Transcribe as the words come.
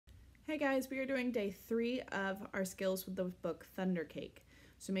Hey guys, we are doing day 3 of our skills with the book Thunder Cake.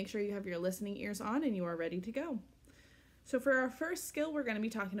 So make sure you have your listening ears on and you are ready to go. So for our first skill, we're going to be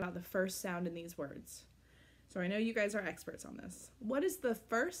talking about the first sound in these words. So I know you guys are experts on this. What is the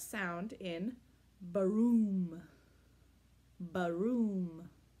first sound in baroom? Baroom.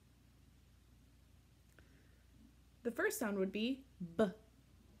 The first sound would be B.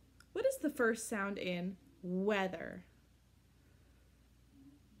 What is the first sound in weather?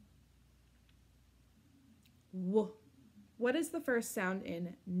 W. What is the first sound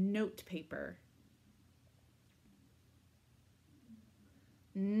in notepaper?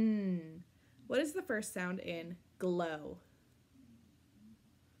 N. What is the first sound in glow?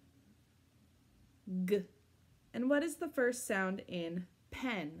 G. And what is the first sound in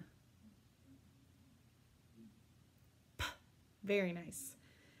pen? P. Very nice.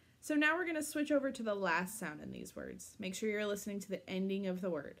 So now we're going to switch over to the last sound in these words. Make sure you're listening to the ending of the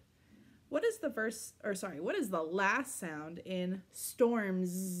word. What is the last sound in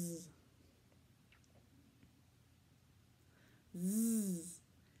storms? Z.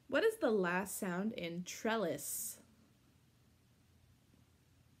 What is the last sound in trellis?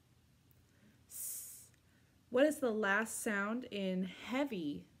 S. What is the last sound in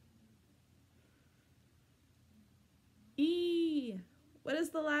heavy? E. What is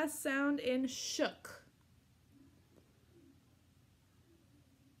the last sound in shook?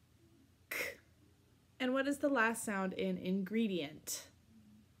 And what is the last sound in ingredient?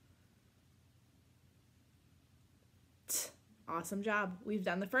 T. Awesome job. We've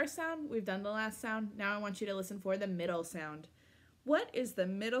done the first sound, we've done the last sound. Now I want you to listen for the middle sound. What is the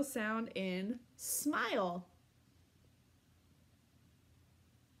middle sound in smile?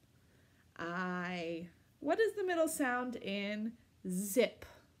 I. What is the middle sound in zip?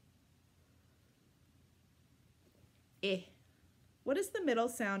 Eh. What is the middle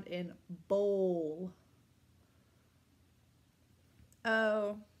sound in bowl?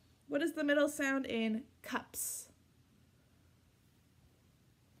 Oh. What is the middle sound in cups?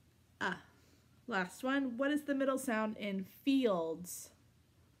 Ah. Last one. What is the middle sound in fields?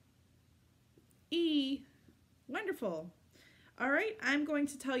 E. Wonderful. All right, I'm going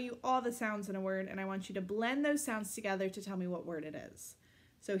to tell you all the sounds in a word, and I want you to blend those sounds together to tell me what word it is.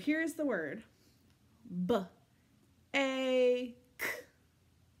 So here's the word. B. A. K.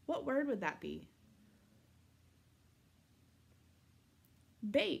 What word would that be?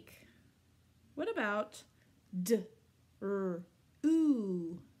 Bake. What about D. R.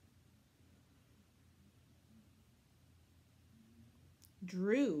 Ooh.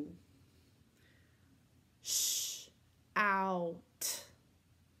 Drew. Sh. Out.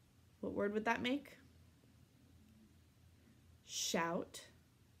 What word would that make? Shout.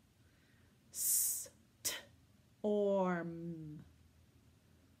 St. Orm.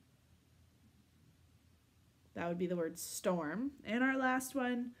 That would be the word storm. And our last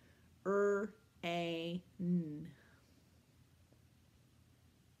one, rain.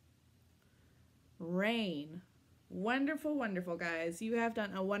 Rain. Wonderful, wonderful, guys. You have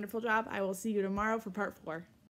done a wonderful job. I will see you tomorrow for part 4.